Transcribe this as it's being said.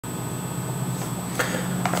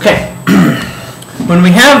When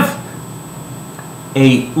we have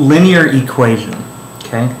a linear equation,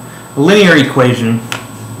 okay, a linear equation,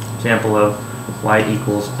 example of y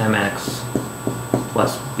equals mx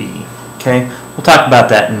plus b, okay, we'll talk about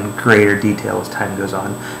that in greater detail as time goes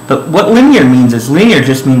on. But what linear means is linear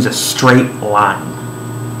just means a straight line,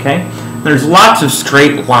 okay? There's lots of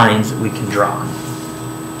straight lines that we can draw.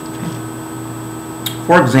 Okay.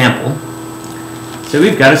 For example, so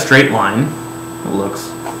we've got a straight line that looks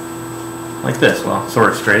like this. Well, sort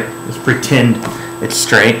of straight. Let's pretend it's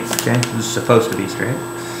straight. Okay, this is supposed to be straight.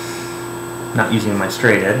 Not using my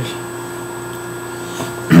straight edge.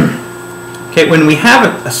 Okay, when we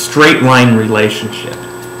have a straight line relationship,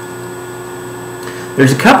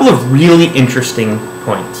 there's a couple of really interesting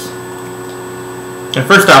points. And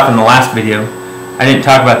first off, in the last video, I didn't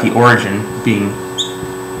talk about the origin being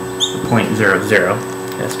the point 0, 0.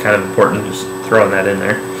 That's kind of important, just throwing that in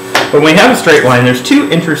there. But when we have a straight line, there's two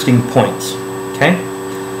interesting points. Okay?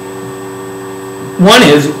 One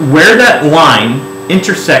is where that line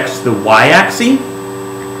intersects the y-axis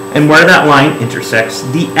and where that line intersects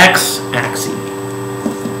the x-axis.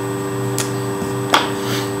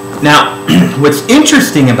 Now, what's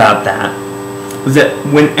interesting about that is that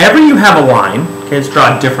whenever you have a line, okay, let's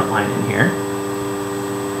draw a different line in here,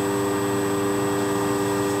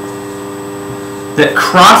 that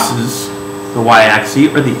crosses the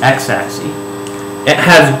y-axis or the x-axis, it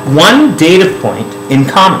has one data point in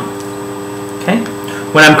common. Okay?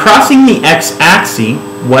 When I'm crossing the x-axis,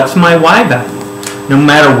 what's my y value? No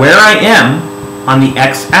matter where I am on the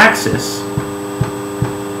x-axis,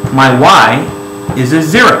 my y is a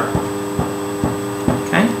 0.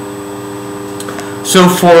 Okay? So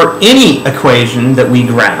for any equation that we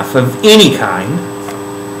graph of any kind,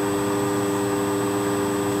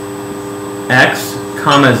 x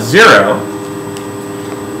comma 0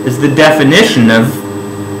 is the definition of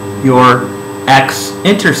your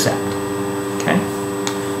x-intercept. Okay?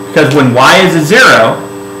 Because when y is a 0,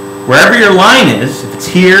 wherever your line is, if it's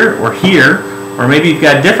here, or maybe you've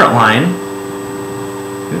got a different line,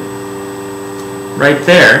 right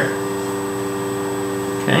there,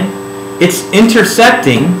 okay, it's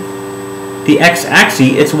intercepting the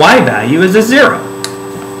x-axis, its y value is a 0.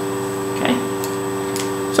 Okay?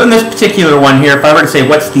 So in this particular one here, if I were to say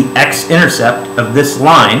what's the x-intercept of this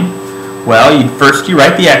line, well, you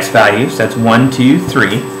write the x values, that's 1, 2,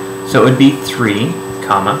 3, so it would be 3,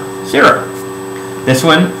 comma, 0. This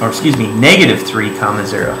one, or excuse me, negative 3, comma,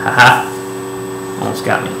 0. Haha, almost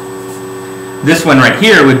got me. This one right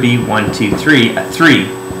here would be 1, 2, 3, a 3,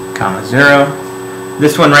 comma, 0.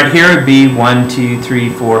 This one right here would be 1, 2, 3,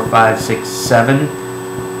 4, 5, 6, 7,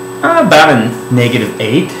 about a negative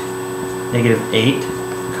 8, negative 8,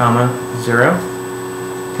 comma, 0.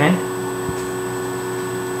 Okay?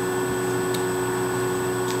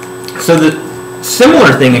 So the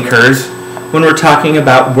similar thing occurs when we're talking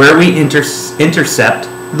about where we intercept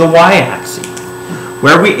the y-axis.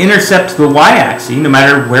 Where we intercept the y-axis, no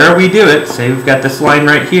matter where we do it, say we've got this line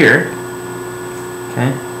right here,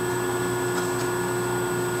 okay?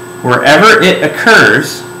 Wherever it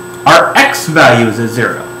occurs, our x value is a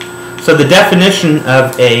 0. So the definition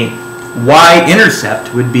of a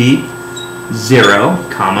y-intercept would be 0,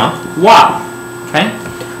 comma, y.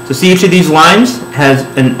 Okay? So see, each of these lines has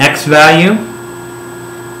an x value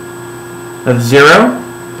of 0,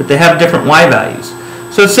 but they have different y values.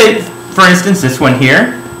 So say, for instance, this one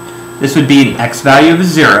here, this would be an x value of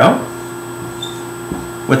 0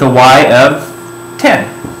 with a y of 10.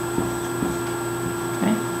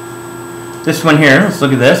 Okay. This one here, let's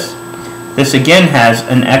look at this. This again has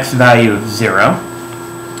an x value of 0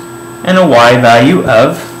 and a y value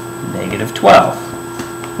of negative 12.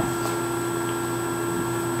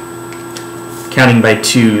 Counting by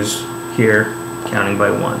 2's here, counting by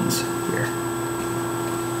 1's.